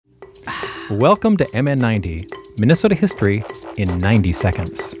Welcome to MN90, Minnesota History in 90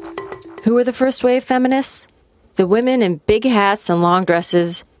 seconds. Who were the first wave feminists? The women in big hats and long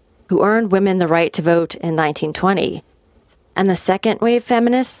dresses who earned women the right to vote in 1920. And the second wave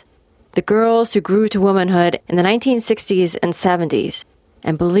feminists? The girls who grew to womanhood in the 1960s and 70s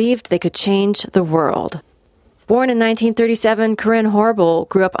and believed they could change the world. Born in 1937, Corinne Horbull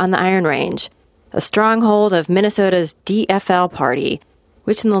grew up on the Iron Range, a stronghold of Minnesota's DFL party,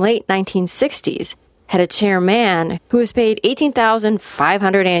 which in the late 1960s had a chairman who was paid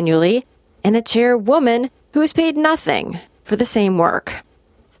 $18,500 annually and a chairwoman who was paid nothing for the same work.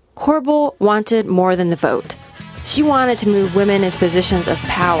 Horbull wanted more than the vote. She wanted to move women into positions of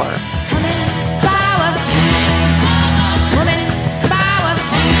power.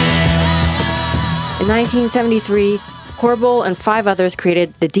 In 1973, Horbull and 5 others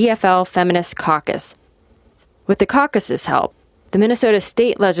created the DFL Feminist Caucus. With the caucus's help, the Minnesota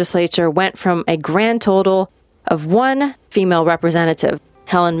state legislature went from a grand total of 1 female representative,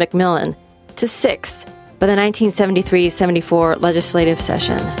 Helen McMillan, to 6 by the 1973-74 legislative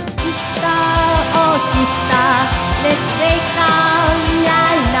session.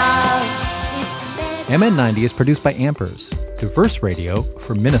 MN90 is produced by Ampers, diverse radio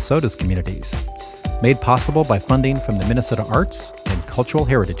for Minnesota's communities. Made possible by funding from the Minnesota Arts and Cultural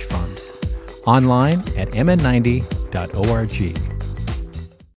Heritage Fund. Online at mn90.org.